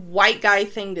 what a white guy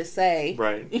thing to say.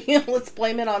 Right. Let's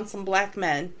blame it on some black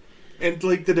men. And,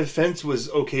 like, the defense was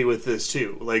okay with this,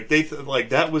 too. Like, they like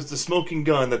that was the smoking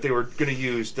gun that they were going to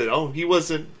use. That, he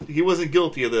wasn't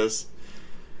guilty of this.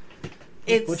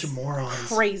 It's a bunch of morons.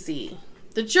 Crazy.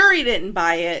 The jury didn't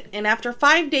buy it. And after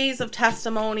 5 days of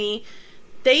testimony,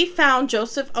 they found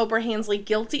Joseph Oberhansley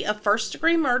guilty of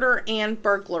first-degree murder and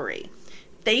burglary.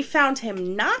 They found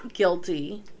him not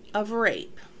guilty of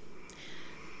rape.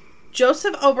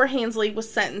 Joseph Oberhansley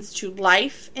was sentenced to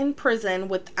life in prison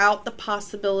without the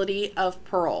possibility of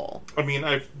parole. I mean,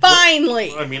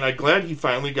 Finally! I'm glad he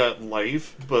finally got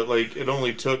life, but, like, it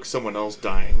only took someone else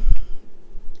dying.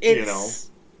 It's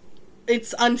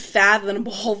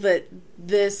unfathomable that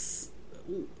this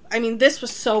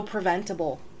was so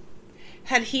preventable.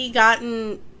 Had he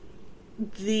gotten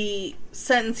the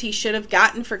sentence he should have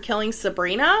gotten for killing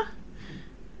Sabrina,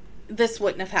 this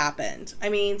wouldn't have happened. I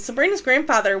mean, Sabrina's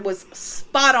grandfather was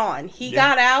spot on. He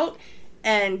got out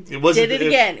and did it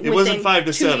again. It wasn't 5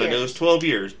 to 7. Years. It was 12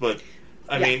 years. But,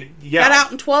 I mean, got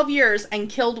out in 12 years and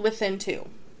killed within 2.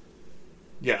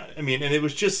 Yeah, I mean, and it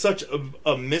was just such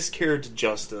a miscarriage of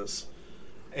justice.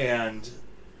 And,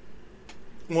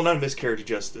 well, not a miscarriage of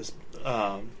justice.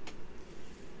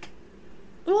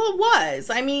 Well, it was.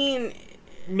 I mean,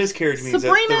 miscarriage means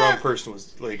Sabrina, that the wrong person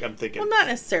was, like, I'm thinking. Well, not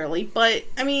necessarily, but,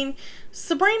 I mean,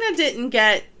 Sabrina didn't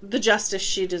get the justice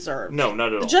she deserved. No, not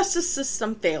at all. The justice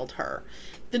system failed her.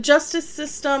 The justice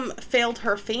system failed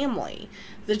her family.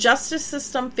 The justice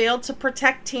system failed to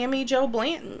protect Tammy Jo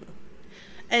Blanton.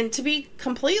 And to be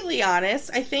completely honest,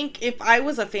 I think if I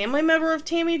was a family member of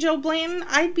Tammy Jo Blanton,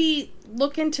 I'd be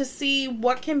looking to see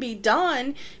what can be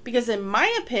done, because in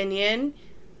my opinion,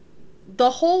 the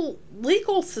whole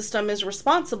legal system is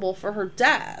responsible for her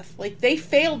death. Like, they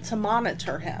failed to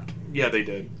monitor him. Yeah, they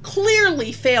did.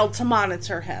 Clearly failed to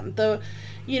monitor him.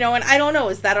 And I don't know,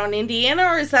 is that on Indiana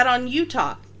or is that on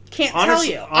Utah? Can't tell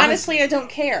you. Honestly, I don't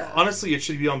care. Honestly, it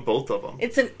should be on both of them.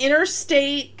 It's an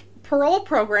interstate parole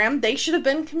program. They should have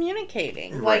been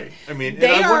communicating. Right. Like, I mean, and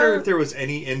I wonder if there was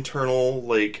any internal,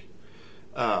 like,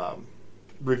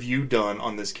 review done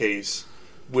on this case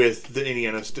with the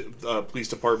Indiana Police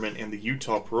Department and the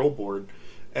Utah Parole Board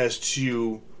as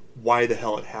to why the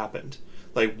hell it happened.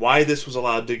 Like, why this was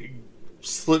allowed to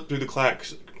slip through the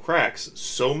cracks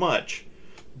so much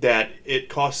that it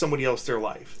cost somebody else their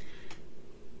life.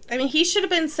 I mean, he should have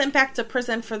been sent back to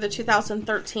prison for the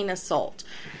 2013 assault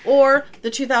or the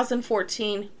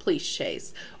 2014 police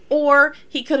chase. Or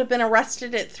he could have been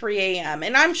arrested at 3 a.m.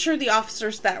 And I'm sure the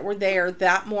officers that were there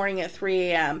that morning at 3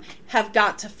 a.m. have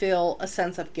got to feel a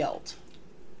sense of guilt.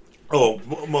 Oh,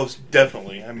 most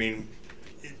definitely. I mean,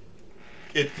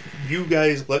 if you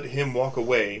guys let him walk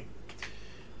away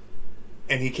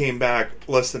and he came back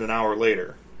less than an hour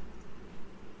later,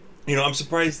 I'm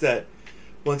surprised that,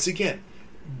 once again,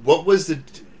 what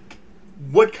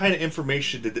kind of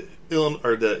information did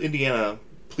the Indiana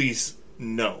police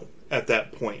know at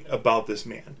that point about this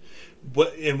man?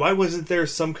 And why wasn't there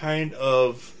some kind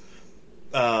of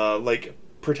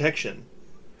protection?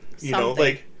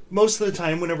 Like most of the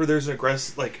time, whenever there's an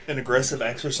aggressive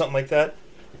acts or something like that,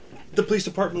 the police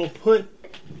department will put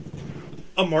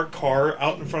a marked car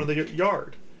out in front of the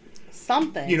yard.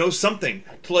 Something. Something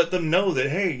to let them know that,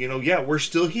 hey, we're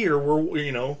still here.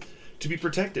 We're to be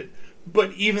protected.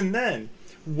 But even then,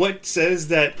 what says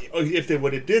that if they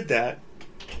would have did that,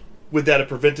 would that have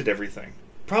prevented everything?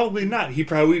 Probably not. He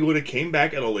probably would have came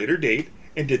back at a later date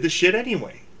and did the shit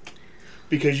anyway.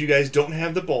 Because you guys don't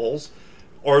have the balls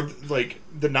or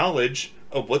the knowledge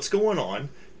of what's going on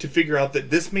to figure out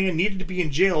that this man needed to be in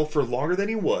jail for longer than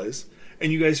he was,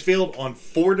 and you guys failed on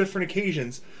 4 different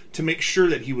occasions to make sure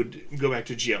that he would go back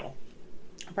to jail.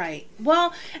 Right.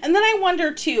 Well, and then I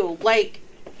wonder too,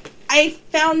 I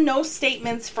found no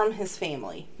statements from his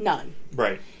family. None.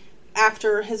 Right.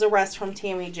 After his arrest from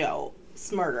Tammy Jo's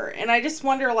murder. And I just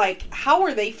wonder, how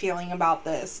are they feeling about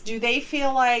this? Do they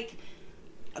feel like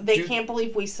they can't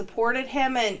believe we supported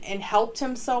him and helped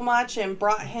him so much and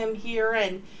brought him here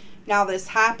and now this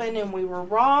happened and we were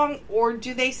wrong? Or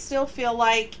do they still feel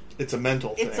like it's a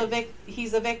mental thing?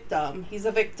 He's a victim. He's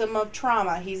a victim of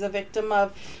trauma. He's a victim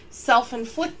of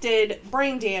self-inflicted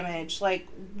brain damage.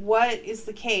 What is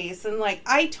the case? And,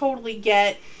 I totally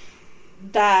get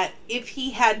that if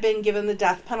he had been given the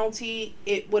death penalty,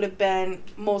 it would have been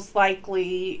most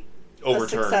likely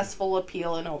overturned. A successful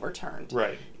appeal and overturned.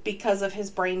 Right. Because of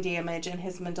his brain damage and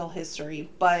his mental history.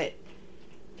 But,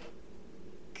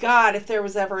 God, if there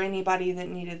was ever anybody that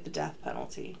needed the death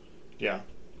penalty. Yeah.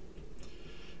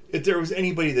 If there was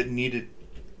anybody that needed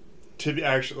to be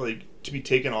actually to be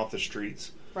taken off the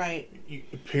streets. Right.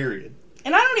 Period.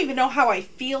 And I don't even know how I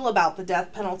feel about the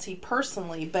death penalty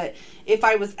personally, but if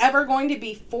I was ever going to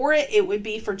be for it, it would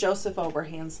be for Joseph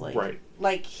Oberhansley. Right.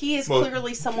 He is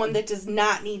clearly someone that does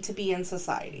not need to be in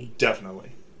society.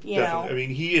 Definitely. Definitely. I mean,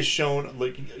 he has shown,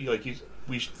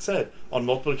 we said on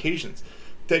multiple occasions,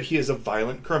 that he is a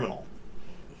violent criminal.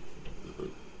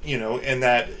 And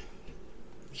that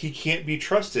he can't be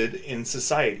trusted in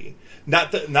society.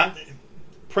 Not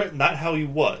how he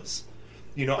was.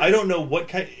 I don't know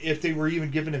if they were even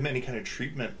giving him any kind of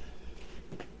treatment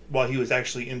while he was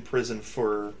actually in prison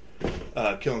for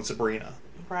killing Sabrina.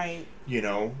 Right.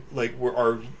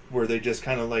 Were they just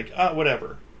kind of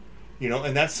whatever.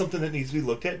 And that's something that needs to be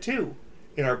looked at too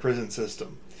in our prison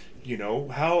system.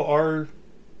 How are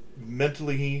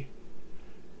mentally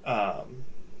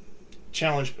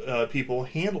challenged people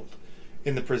handled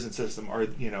in the prison system? Are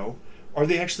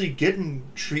they actually getting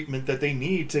treatment that they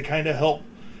need to kind of help?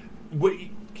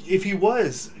 If he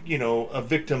was, a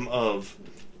victim of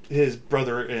his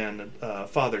brother and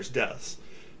father's deaths,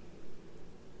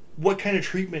 what kind of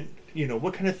treatment,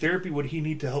 what kind of therapy would he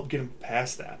need to help get him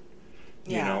past that?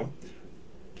 Yeah.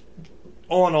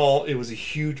 All in all, it was a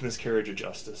huge miscarriage of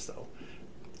justice, though.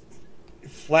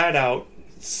 Flat out,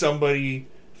 somebody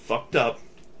fucked up,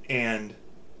 and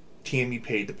Tammy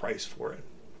paid the price for it.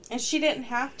 And she didn't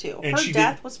have to. Her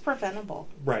death was preventable.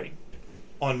 Right.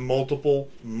 On multiple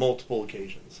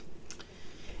occasions.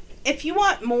 If you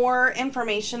want more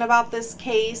information about this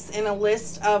case and a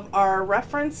list of our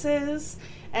references,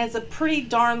 and it's a pretty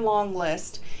darn long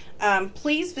list,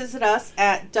 please visit us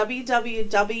at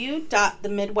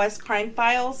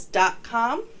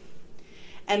www.themidwestcrimefiles.com,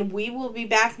 and we will be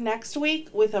back next week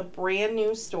with a brand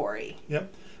new story.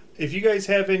 Yep. If you guys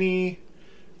have any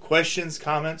questions,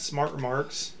 comments, smart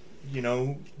remarks,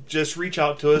 just reach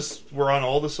out to us. We're on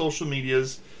all the social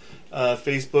medias,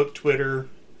 Facebook, Twitter.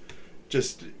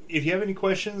 Just, if you have any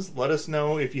questions, let us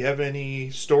know. If you have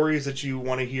any stories that you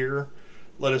want to hear,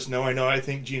 let us know. I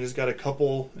think Gina's got a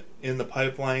couple in the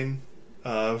pipeline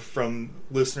from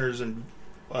listeners and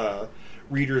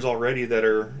readers already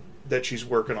that she's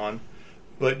working on.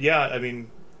 But yeah, we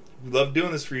love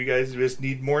doing this for you guys. We just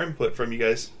need more input from you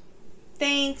guys.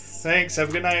 Thanks. Have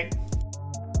a good night.